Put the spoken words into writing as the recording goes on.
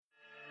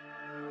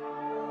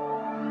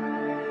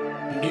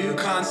New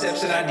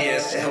concepts and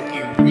ideas to help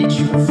you reach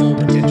your full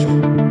potential.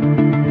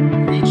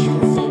 Reach your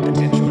full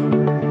potential.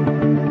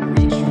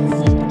 Reach your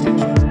full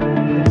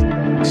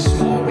potential.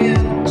 Small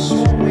win,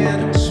 small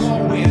win,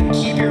 small win.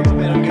 Keep your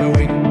momentum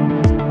going.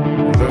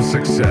 The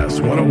Success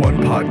 101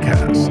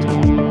 Podcast.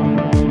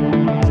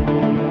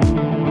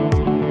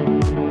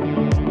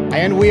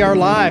 And we are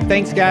live.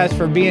 Thanks, guys,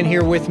 for being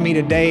here with me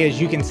today. As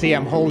you can see,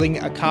 I'm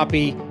holding a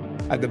copy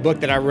of the book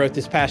that I wrote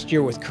this past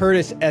year with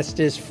Curtis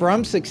Estes,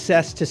 From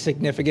Success to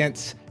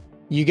Significance.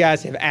 You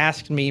guys have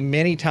asked me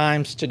many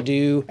times to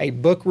do a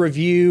book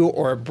review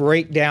or a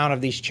breakdown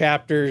of these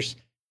chapters,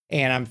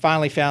 and I'm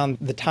finally found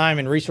the time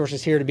and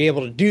resources here to be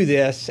able to do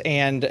this.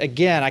 And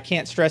again, I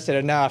can't stress it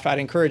enough. I'd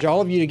encourage all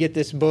of you to get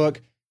this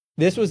book.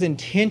 This was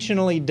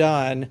intentionally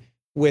done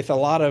with a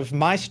lot of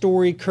my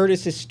story,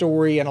 Curtis's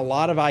story, and a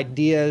lot of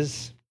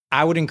ideas.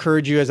 I would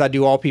encourage you, as I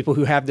do all people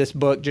who have this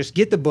book, just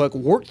get the book,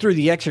 work through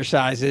the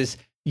exercises.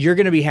 You're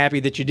going to be happy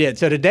that you did.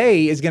 So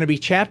today is going to be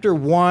chapter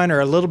 1, or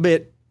a little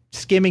bit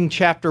skimming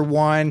chapter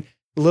 1,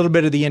 a little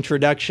bit of the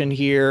introduction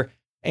here.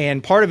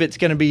 And part of it's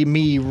going to be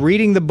me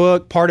reading the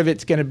book. Part of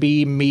it's going to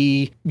be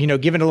me,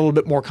 giving a little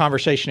bit more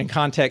conversation and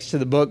context to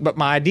the book. But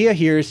my idea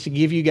here is to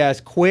give you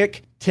guys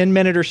quick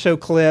 10-minute or so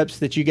clips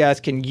that you guys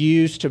can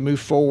use to move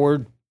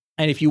forward.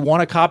 And if you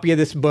want a copy of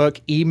this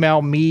book,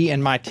 email me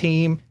and my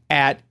team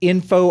at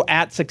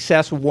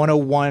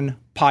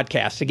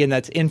info@success101podcast. Again,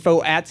 that's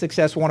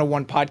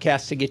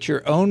info@success101podcast to get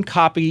your own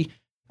copy.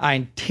 I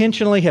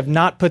intentionally have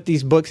not put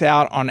these books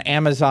out on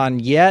Amazon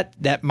yet.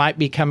 That might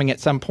be coming at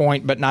some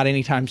point, but not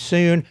anytime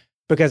soon,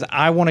 because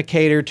I want to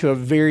cater to a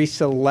very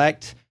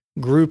select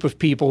group of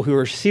people who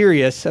are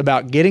serious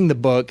about getting the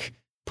book,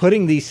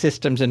 putting these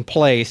systems in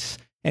place,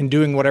 and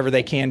doing whatever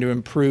they can to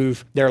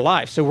improve their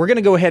life. So we're going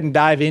to go ahead and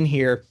dive in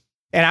here.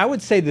 And I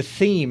would say the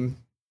theme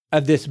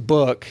of this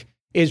book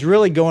is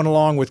really going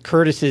along with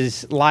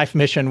Curtis's life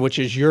mission, which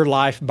is your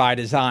life by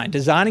design,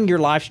 designing your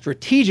life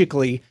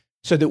strategically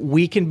so that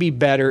we can be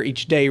better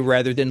each day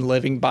rather than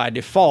living by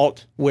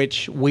default,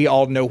 which we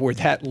all know where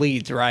that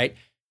leads, right?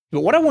 But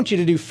what I want you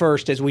to do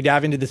first as we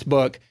dive into this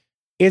book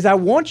is I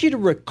want you to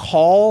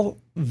recall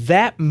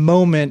that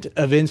moment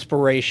of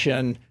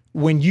inspiration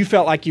when you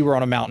felt like you were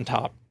on a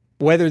mountaintop.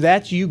 Whether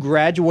that's you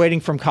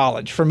graduating from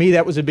college. For me,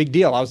 that was a big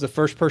deal. I was the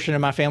first person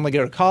in my family to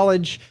go to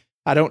college.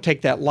 I don't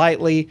take that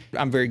lightly.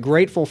 I'm very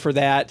grateful for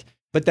that,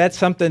 but that's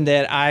something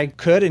that I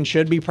could and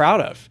should be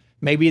proud of.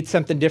 Maybe it's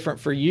something different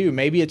for you.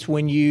 Maybe it's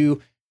when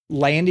you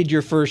landed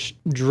your first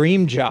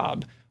dream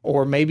job,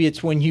 or maybe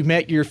it's when you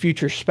met your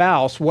future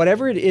spouse.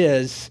 Whatever it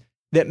is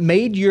that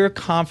made your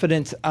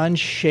confidence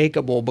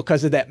unshakable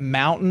because of that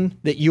mountain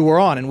that you were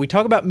on. And we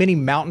talk about many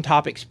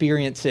mountaintop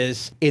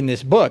experiences in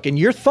this book. And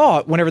your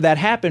thought, whenever that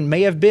happened,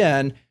 may have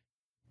been,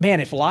 man,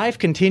 if life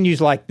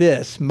continues like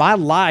this, my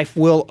life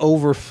will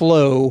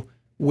overflow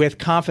with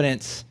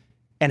confidence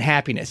and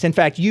happiness. In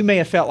fact, you may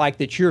have felt like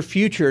that your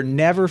future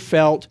never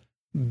felt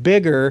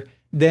bigger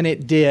than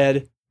it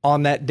did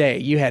on that day.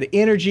 You had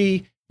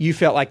energy, you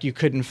felt like you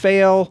couldn't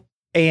fail.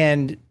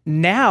 And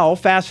now,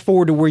 fast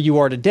forward to where you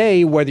are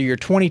today, whether you're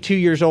 22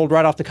 years old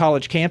right off the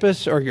college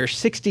campus, or you're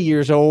 60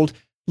 years old,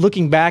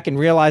 looking back and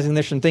realizing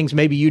there's some things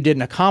maybe you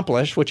didn't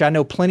accomplish, which I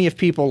know plenty of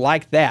people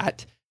like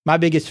that. My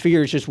biggest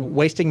fear is just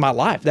wasting my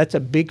life. That's a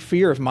big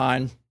fear of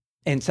mine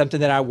and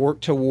something that I work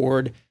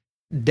toward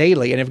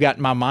daily and have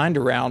gotten my mind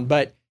around.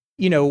 But,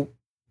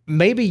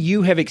 maybe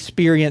you have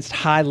experienced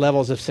high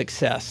levels of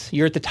success.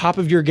 You're at the top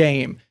of your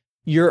game.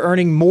 You're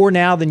earning more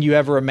now than you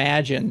ever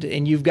imagined,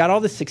 and you've got all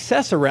the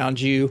success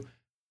around you,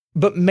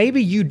 but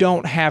maybe you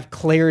don't have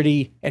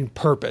clarity and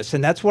purpose.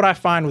 And that's what I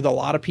find with a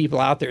lot of people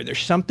out there.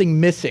 There's something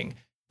missing,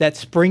 that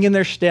spring in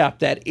their step,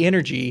 that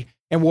energy.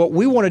 And what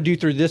we want to do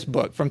through this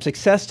book, From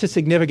Success to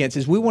Significance,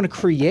 is we want to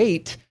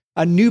create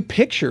a new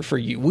picture for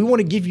you. We want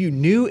to give you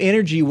new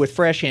energy with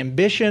fresh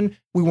ambition.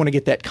 We want to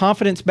get that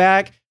confidence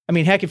back. I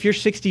mean, heck, if you're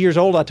 60 years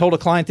old, I told a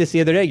client this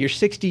the other day, you're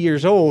 60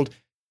 years old,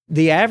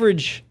 the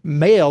average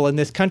male in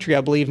this country,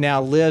 I believe now,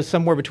 lives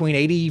somewhere between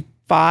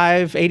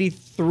 85,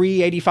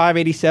 83, 85,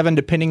 87,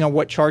 depending on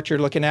what chart you're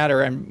looking at,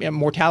 or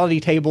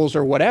mortality tables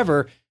or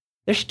whatever.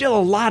 There's still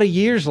a lot of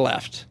years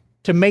left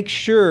to make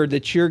sure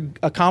that you're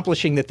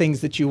accomplishing the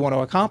things that you want to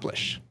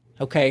accomplish,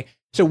 okay?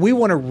 So we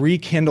want to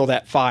rekindle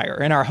that fire,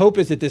 and our hope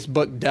is that this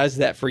book does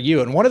that for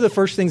you. And one of the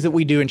first things that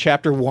we do in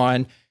chapter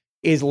 1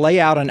 is lay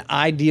out an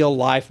ideal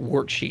life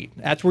worksheet.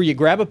 That's where you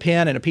grab a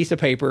pen and a piece of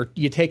paper,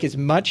 you take as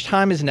much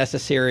time as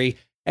necessary,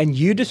 and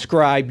you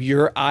describe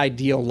your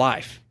ideal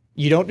life.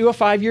 You don't do a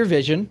 5-year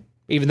vision,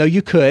 even though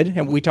you could,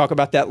 and we talk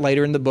about that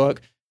later in the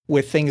book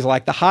with things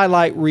like the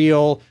highlight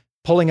reel,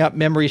 pulling up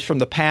memories from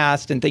the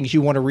past and things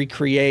you want to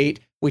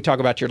recreate. We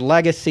talk about your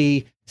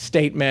legacy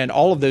statement,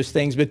 all of those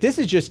things, but this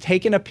is just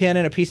taking a pen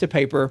and a piece of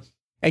paper,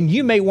 and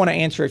you may want to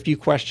answer a few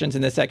questions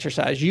in this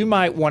exercise. You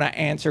might want to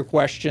answer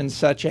questions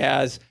such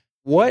as,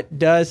 what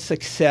does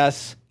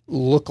success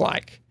look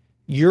like?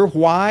 Your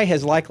why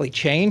has likely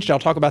changed. I'll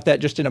talk about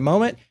that just in a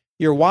moment.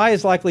 Your why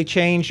has likely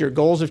changed. Your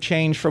goals have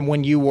changed from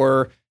when you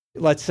were,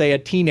 let's say, a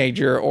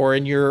teenager or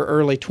in your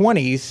early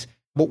 20s.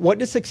 But what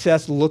does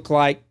success look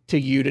like to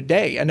you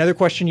today? Another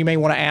question you may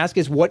want to ask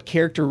is, what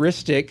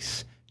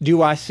characteristics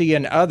do I see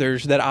in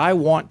others that I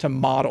want to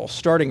model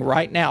starting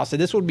right now? So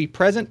this would be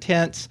present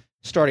tense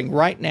starting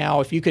right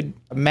now. If you could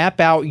map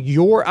out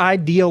your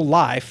ideal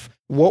life,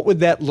 what would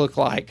that look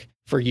like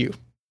for you?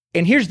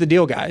 And here's the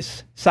deal,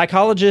 guys.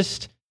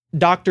 Psychologists,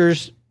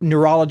 doctors,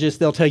 neurologists,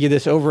 they'll tell you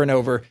this over and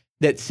over,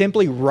 that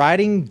simply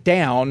writing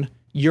down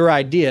your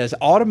ideas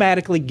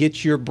automatically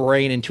gets your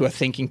brain into a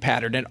thinking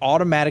pattern and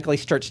automatically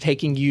starts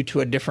taking you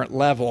to a different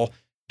level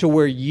to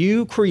where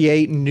you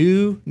create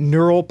new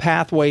neural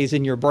pathways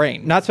in your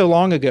brain. Not so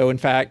long ago, in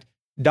fact,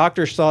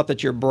 doctors thought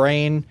that your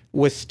brain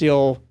was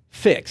still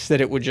fixed,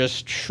 that it would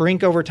just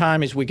shrink over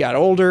time as we got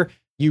older.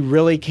 You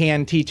really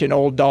can teach an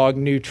old dog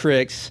new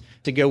tricks,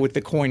 to go with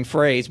the coin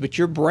phrase, but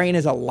your brain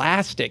is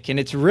elastic. And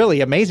it's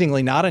really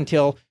amazingly not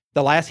until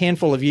the last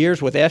handful of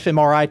years with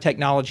fMRI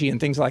technology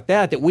and things like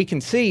that, that we can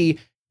see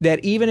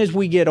that even as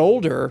we get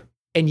older,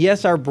 and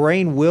yes, our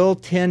brain will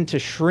tend to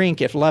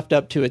shrink if left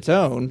up to its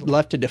own,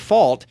 left to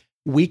default,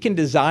 we can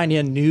design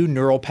in new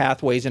neural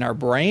pathways in our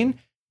brain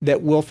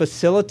that will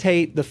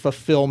facilitate the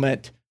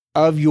fulfillment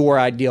of your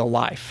ideal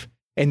life.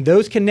 And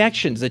those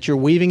connections that you're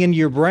weaving into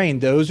your brain,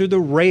 those are the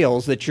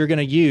rails that you're going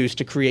to use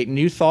to create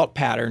new thought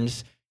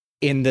patterns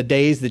in the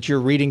days that you're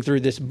reading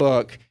through this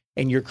book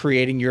and you're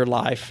creating your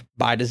life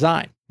by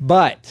design.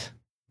 But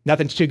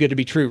nothing's too good to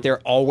be true.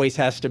 There always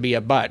has to be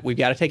a but. We've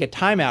got to take a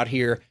time out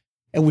here,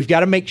 and we've got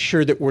to make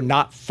sure that we're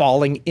not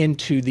falling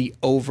into the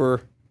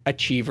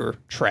overachiever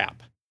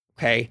trap,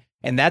 okay?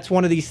 And that's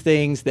one of these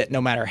things that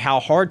no matter how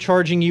hard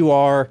charging you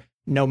are,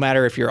 no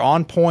matter if you're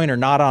on point or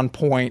not on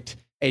point,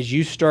 as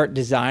you start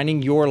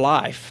designing your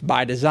life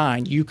by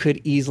design, you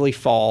could easily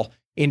fall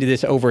into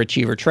this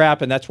overachiever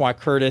trap. And that's why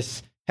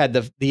Curtis had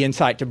the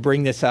insight to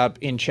bring this up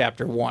in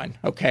chapter 1,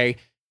 okay?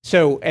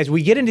 So as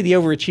we get into the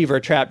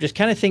overachiever trap, just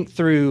kind of think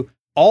through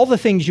all the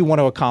things you want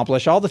to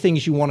accomplish, all the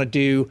things you want to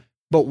do,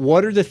 but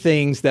what are the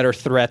things that are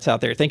threats out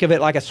there? Think of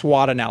it like a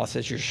SWOT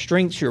analysis, your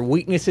strengths, your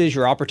weaknesses,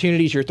 your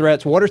opportunities, your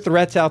threats. What are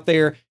threats out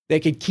there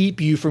that could keep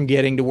you from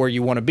getting to where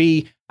you want to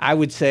be? I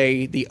would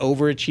say the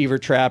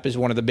overachiever trap is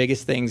one of the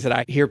biggest things that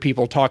I hear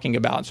people talking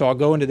about. So I'll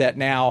go into that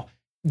now.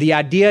 The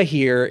idea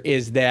here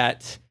is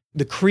that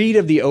the creed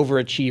of the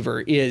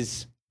overachiever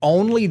is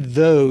only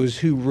those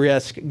who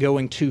risk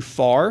going too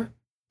far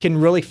can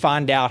really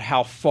find out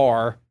how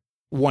far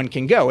one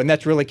can go. And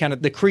that's really kind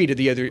of the creed of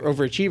the other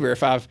overachiever.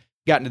 If I've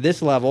gotten to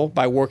this level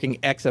by working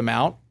X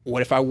amount,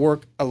 what if I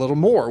work a little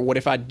more? What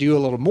if I do a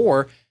little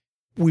more?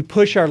 We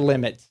push our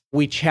limits.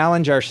 We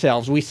challenge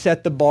ourselves. We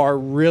set the bar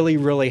really,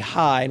 really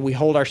high, and we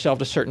hold ourselves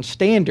to certain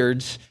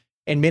standards,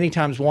 and many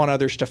times want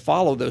others to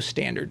follow those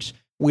standards.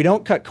 We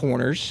don't cut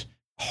corners.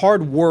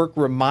 Hard work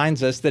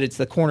reminds us that it's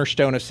the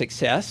cornerstone of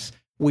success.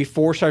 We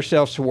force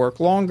ourselves to work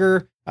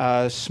longer,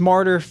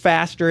 smarter,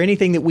 faster,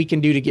 anything that we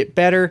can do to get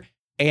better.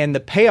 And the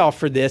payoff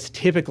for this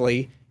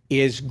typically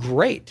is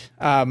great.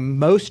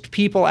 Most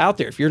people out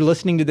there, if you're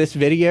listening to this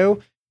video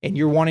and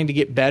you're wanting to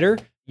get better,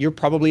 you're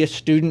probably a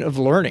student of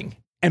learning.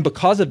 And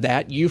because of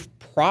that, you've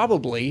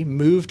probably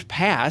moved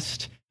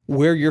past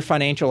where your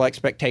financial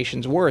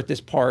expectations were at this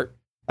part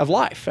of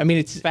life. I mean,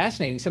 it's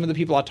fascinating. Some of the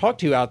people I talk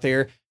to out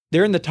there,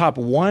 they're in the top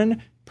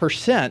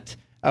 1%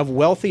 of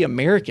wealthy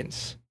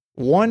Americans.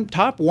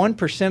 Top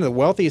 1% of the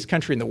wealthiest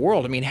country in the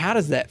world. I mean, how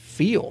does that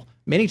feel?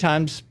 Many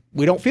times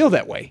we don't feel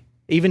that way,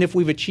 even if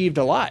we've achieved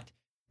a lot.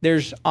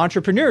 There's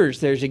entrepreneurs,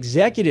 there's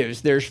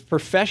executives, there's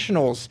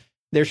professionals,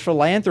 there's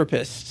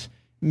philanthropists.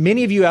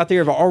 Many of you out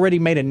there have already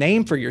made a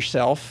name for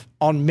yourself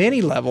on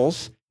many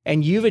levels,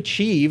 and you've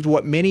achieved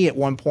what many at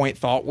one point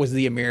thought was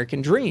the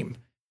American dream.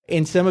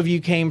 And some of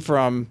you came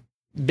from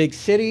big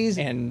cities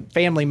and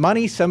family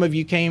money. Some of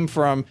you came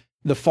from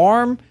the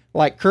farm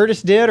like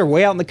Curtis did, or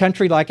way out in the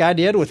country like I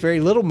did with very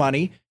little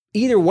money.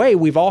 Either way,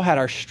 we've all had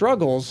our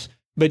struggles,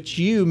 but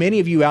many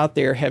of you out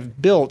there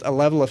have built a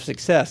level of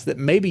success that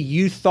maybe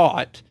you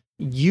thought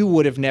you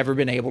would have never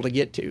been able to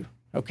get to.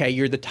 Okay,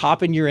 you're the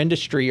top in your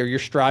industry, or you're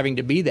striving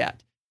to be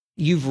that.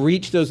 You've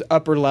reached those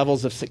upper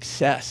levels of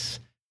success.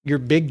 Your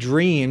big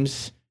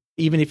dreams,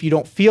 even if you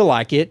don't feel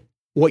like it,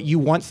 what you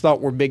once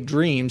thought were big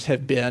dreams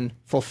have been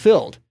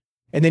fulfilled.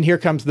 And then here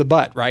comes the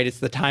but, right? It's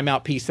the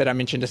timeout piece that I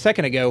mentioned a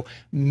second ago.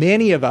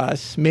 Many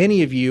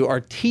of you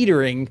are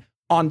teetering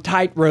on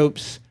tight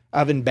ropes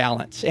of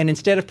imbalance. And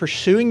instead of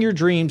pursuing your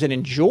dreams and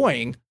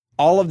enjoying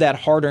all of that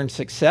hard-earned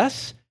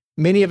success,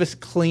 many of us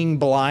cling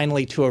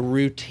blindly to a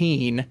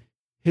routine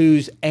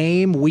whose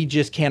aim we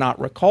just cannot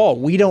recall.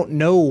 We don't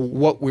know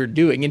what we're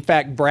doing. In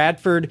fact,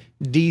 Bradford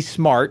D.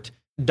 Smart,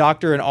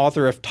 doctor and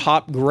author of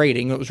Top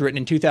Grading, it was written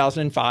in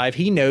 2005,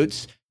 he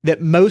notes that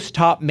most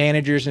top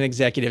managers and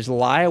executives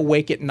lie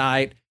awake at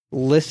night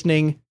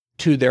listening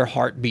to their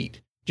heartbeat.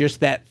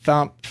 Just that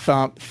thump,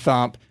 thump,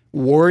 thump,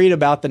 worried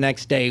about the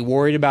next day,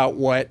 worried about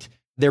what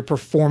their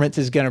performance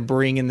is going to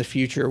bring in the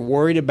future,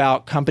 worried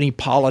about company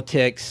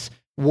politics,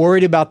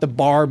 worried about the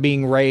bar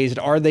being raised.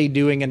 Are they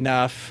doing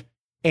enough?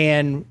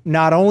 And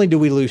not only do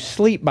we lose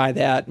sleep by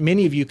that,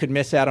 many of you could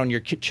miss out on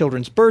your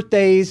children's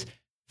birthdays,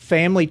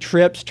 family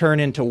trips turn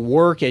into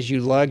work as you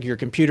lug your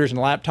computers and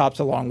laptops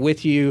along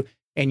with you,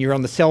 and you're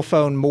on the cell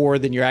phone more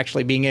than you're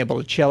actually being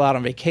able to chill out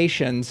on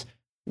vacations.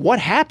 What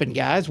happened,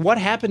 guys? What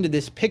happened to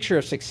this picture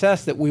of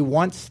success that we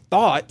once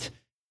thought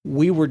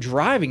we were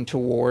driving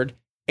toward?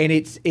 And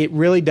it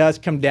really does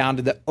come down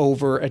to the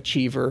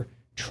overachiever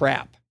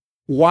trap.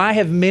 Why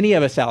have many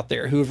of us out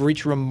there who have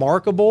reached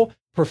remarkable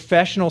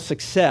professional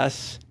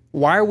success,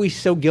 why are we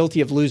so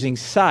guilty of losing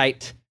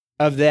sight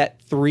of that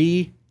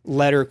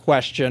 3-letter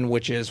question,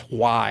 which is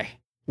why?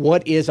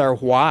 What is our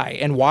why?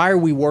 And why are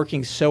we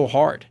working so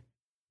hard?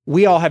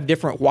 We all have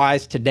different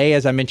whys today,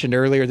 as I mentioned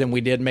earlier, than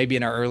we did maybe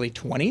in our early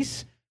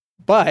 20s.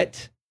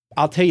 But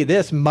I'll tell you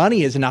this,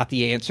 money is not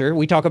the answer.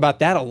 We talk about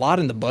that a lot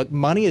in the book.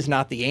 Money is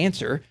not the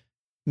answer.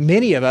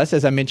 Many of us,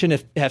 as I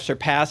mentioned, have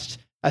surpassed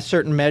a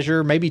certain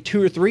measure, maybe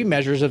 2 or 3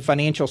 measures of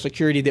financial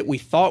security that we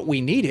thought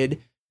we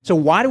needed. So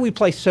why do we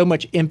place so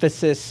much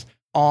emphasis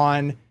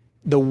on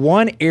the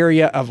one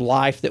area of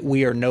life that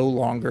we are no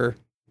longer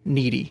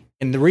needy?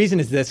 And the reason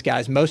is this,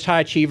 guys. Most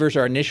high achievers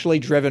are initially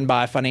driven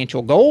by a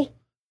financial goal.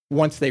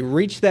 Once they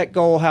reach that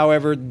goal,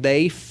 however,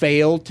 they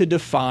fail to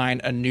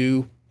define a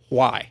new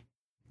why.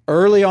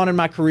 Early on in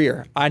my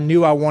career, I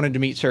knew I wanted to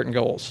meet certain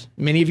goals.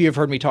 Many of you have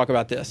heard me talk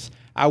about this.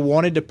 I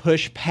wanted to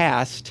push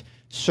past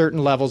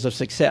certain levels of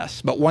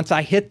success. But once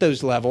I hit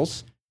those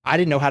levels, I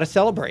didn't know how to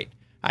celebrate.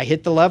 I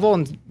hit the level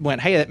and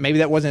went, hey, maybe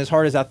that wasn't as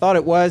hard as I thought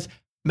it was.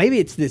 Maybe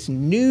it's this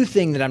new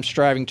thing that I'm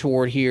striving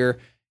toward here,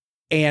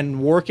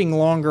 and working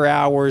longer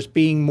hours,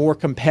 being more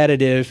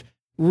competitive,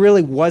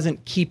 really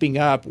wasn't keeping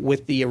up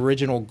with the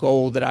original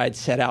goal that I had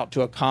set out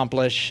to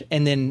accomplish,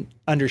 and then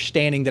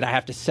understanding that I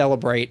have to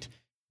celebrate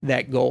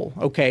that goal.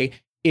 Okay,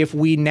 if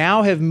we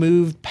now have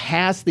moved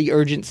past the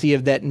urgency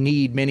of that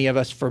need, many of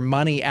us, for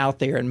money out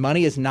there, and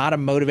money is not a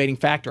motivating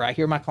factor. I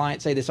hear my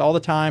clients say this all the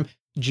time,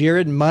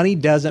 Jared, money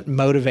doesn't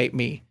motivate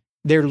me.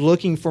 They're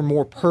looking for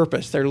more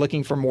purpose. They're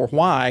looking for more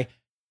why,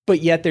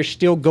 but yet they're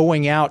still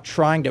going out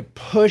trying to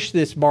push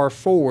this bar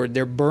forward.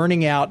 They're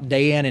burning out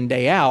day in and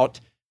day out.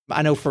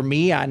 I know for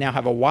me, I now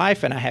have a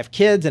wife and I have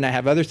kids and I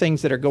have other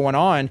things that are going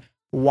on.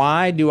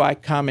 Why do I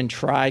come and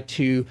try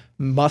to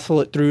muscle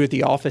it through at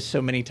the office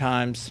so many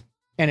times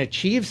and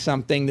achieve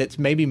something that's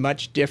maybe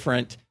much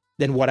different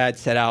than what I'd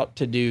set out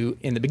to do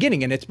in the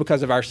beginning? And it's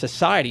because of our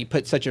society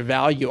put such a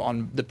value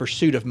on the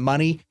pursuit of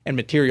money and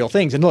material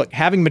things. And look,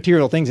 having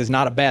material things is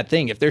not a bad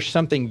thing. If there's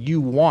something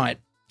you want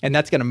and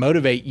that's going to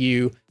motivate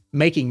you,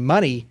 making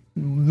money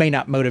may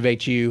not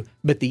motivate you,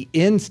 but the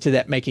ends to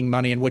that making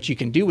money and what you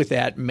can do with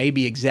that may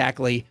be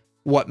exactly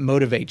what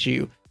motivates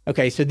you.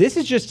 Okay, so this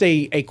is just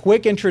a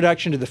quick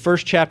introduction to the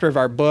first chapter of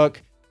our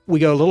book. We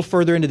go a little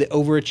further into the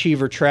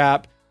overachiever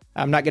trap.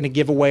 I'm not going to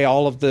give away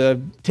all of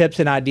the tips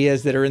and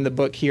ideas that are in the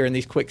book here in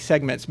these quick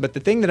segments, but the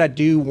thing that I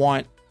do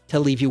want to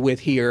leave you with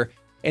here,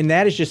 and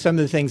that is just some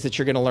of the things that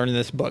you're going to learn in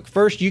this book.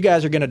 First, you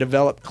guys are going to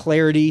develop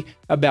clarity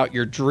about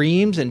your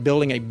dreams and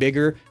building a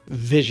bigger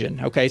vision.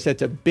 Okay, so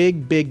it's a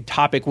big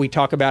topic we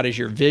talk about is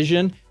your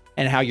vision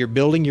and how you're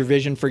building your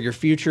vision for your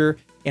future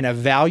in a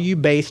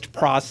value-based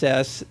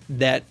process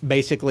that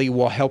basically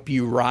will help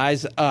you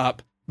rise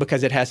up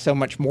because it has so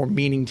much more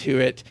meaning to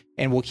it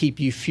and will keep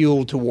you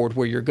fueled toward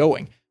where you're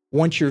going.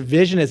 Once your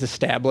vision is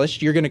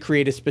established, you're going to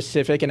create a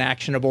specific and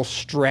actionable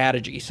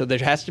strategy. So there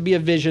has to be a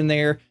vision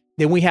there.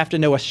 Then we have to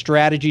know a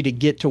strategy to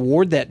get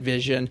toward that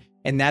vision,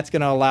 and that's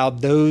going to allow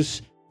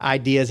those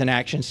ideas and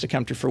actions to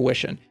come to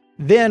fruition.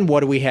 Then what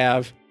do we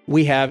have?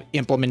 We have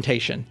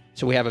implementation.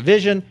 So we have a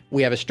vision,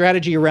 we have a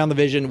strategy around the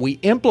vision, we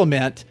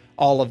implement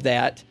all of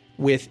that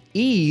with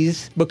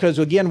ease because,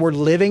 again, we're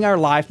living our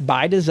life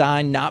by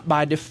design, not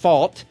by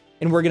default,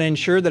 and we're going to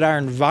ensure that our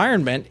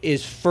environment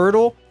is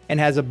fertile and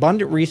has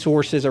abundant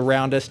resources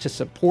around us to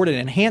support and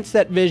enhance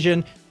that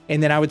vision.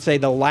 And then I would say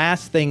the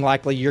last thing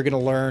likely you're going to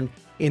learn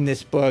in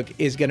this book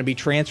is going to be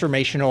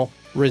transformational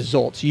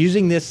results.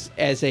 Using this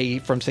as a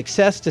from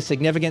success to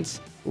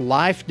significance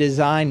life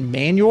design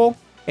manual,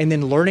 and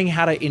then learning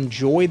how to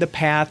enjoy the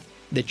path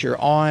that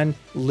you're on,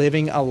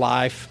 living a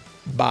life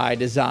by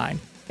design.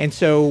 And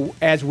so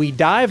as we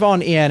dive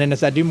on in, and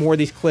as I do more of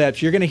these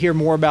clips, you're going to hear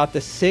more about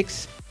the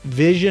 6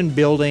 vision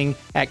building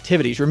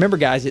activities. Remember,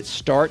 guys, it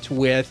starts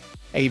with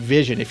a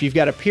vision. If you've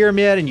got a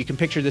pyramid and you can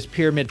picture this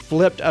pyramid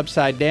flipped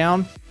upside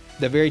down,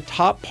 the very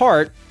top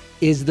part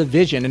is the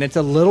vision, and it's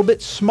a little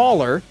bit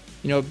smaller.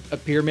 You know, a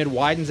pyramid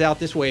widens out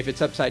this way if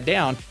it's upside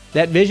down.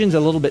 That vision's a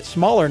little bit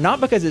smaller, not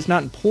because it's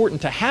not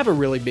important to have a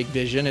really big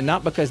vision and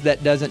not because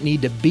that doesn't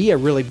need to be a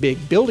really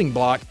big building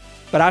block,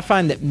 but I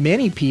find that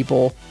many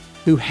people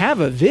who have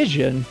a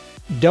vision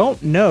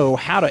don't know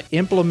how to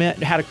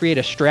implement, how to create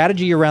a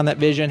strategy around that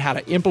vision, how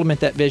to implement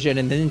that vision,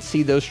 and then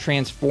see those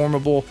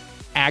transformable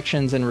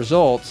actions and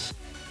results.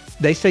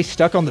 They stay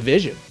stuck on the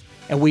vision.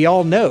 And we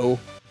all know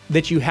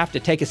that you have to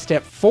take a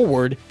step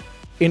forward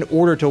in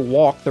order to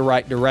walk the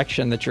right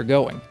direction that you're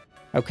going.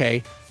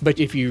 Okay. But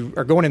if you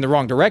are going in the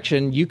wrong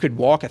direction, you could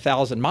walk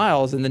 1,000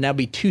 miles and then that'll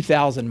be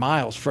 2,000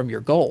 miles from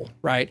your goal,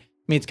 right? I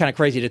mean, it's kind of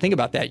crazy to think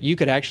about that. You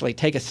could actually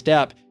take a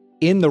step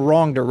in the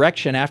wrong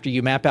direction after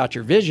you map out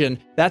your vision,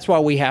 that's why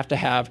we have to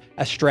have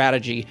a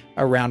strategy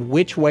around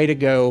which way to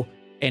go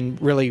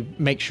and really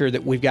make sure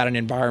that we've got an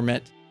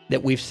environment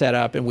that we've set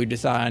up and we've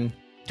designed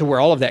to where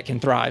all of that can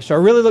thrive. So I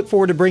really look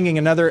forward to bringing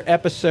another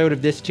episode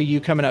of this to you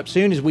coming up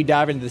soon as we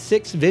dive into the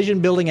 6 vision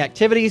building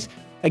activities.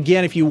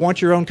 Again, if you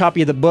want your own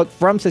copy of the book,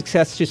 From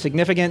Success to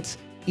Significance,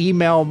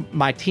 email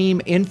my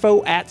team,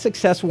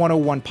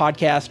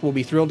 info@Success101podcast. We'll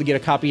be thrilled to get a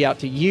copy out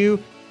to you,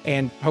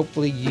 and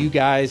hopefully you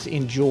guys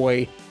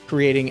enjoy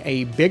creating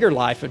a bigger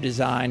life of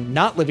design,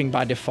 not living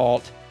by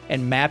default,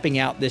 and mapping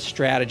out this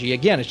strategy.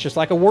 Again, it's just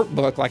like a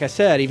workbook. Like I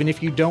said, even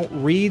if you don't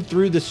read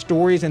through the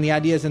stories and the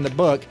ideas in the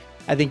book,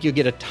 I think you'll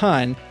get a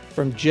ton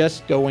from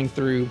just going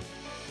through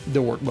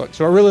the workbook.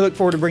 So I really look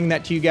forward to bringing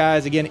that to you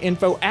guys. Again,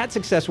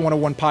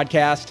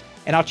 info@Success101podcast.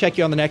 And I'll check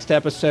you on the next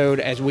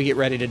episode as we get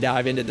ready to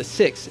dive into the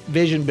 6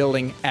 vision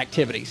building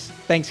activities.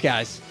 Thanks,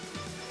 guys.